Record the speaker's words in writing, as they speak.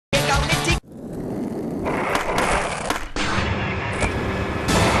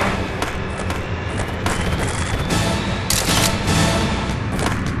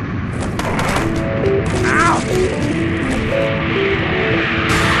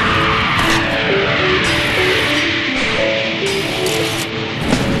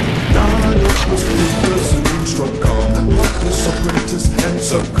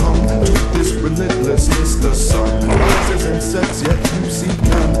succumb to this relentlessness. The sun rises and sets, yet you see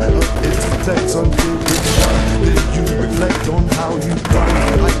none of its effects until it's done. Then you reflect on how you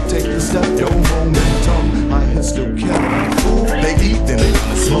run. I take the step, your momentum. My head still carry food. They eat, then they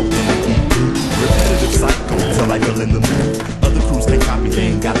wanna smoke, then they eat food. Repetitive cycle till I feel in the mood. Other crews can't copy,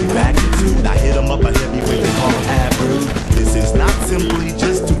 they ain't got me back into. I hit them up a heavyweight, they call them average. This is not simply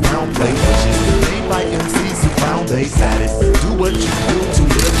just to downplay, but just made by MCs who found they saddest. Do what you do to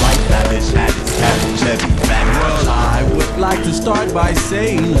live like lavish habits. Cabbage, heavy, back. Well, I would like to start by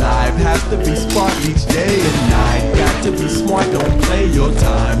saying life has to be spark each day and night. Got to be smart, don't play your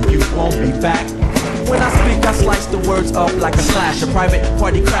time, you won't be back. When I speak, I slice the words up like a slash. A private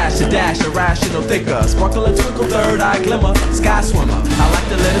party crash, a dash, a rational thinker. Sparkle and twinkle, third eye glimmer, sky swimmer. I like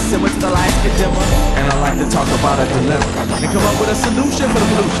to let it simmer till the lights get dimmer. And I like to talk about a dilemma and come up with a solution for the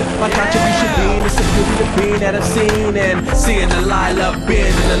pollution. My contribution being is the beauty of being at a scene and seeing the lie, love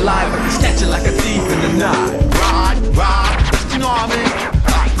being in the life. I can snatch it like a thief in the night. Ride, you know what I mean?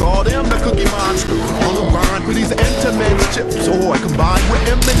 I call them the Cookie Monster. On the grind for these Entenmann's chips. Or combined with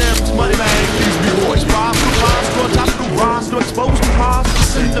M&M's, money man. These B-boys, five to on top of the roster, exposed to positive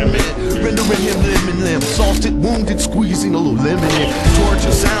sentiment. Rendering him limb, salted, wounded, squeezing a little lemon in.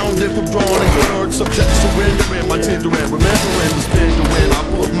 Torture sound if I'm drawn and heard. Subject surrendering, my tendering, remembering the spender when I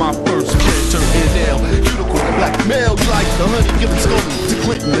put my first printer in L. Unicorn, black male, you like the honey, giving Scully to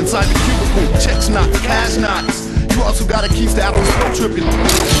Clinton inside the cubicle. Checks not, cash knots. You also got a keys to Apple's no tripping.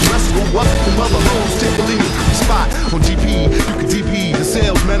 Wrestle up from other hoes, take a lead spot on GP. You could DP the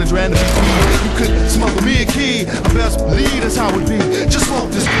sales manager and the VP. You could smuggle me a key. I best believe that's how it be. Just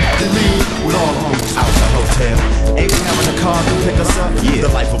smoke this and leave with all hoes. Out the hotel, ain't we having a car to pick us up? Yeah,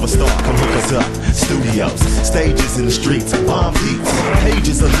 the life of a star, come hook us up. Studios, stages in the streets, bomb beats,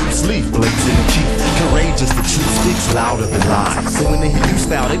 pages of loose leaf, blazing the key. Courageous, the truth speaks louder than lies. So when they hear you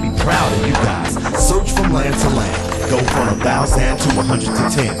style, they be proud of you guys. Search from land to land. Go from 1,000 to 100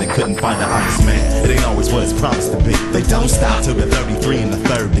 to 10. They couldn't find an honest man. It ain't always what it's promised to be. They don't stop till they're 33 in the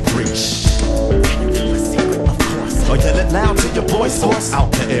third degree. Shh. Can you keep a secret? Of course. Or yell it loud to your voice source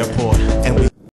out the airport.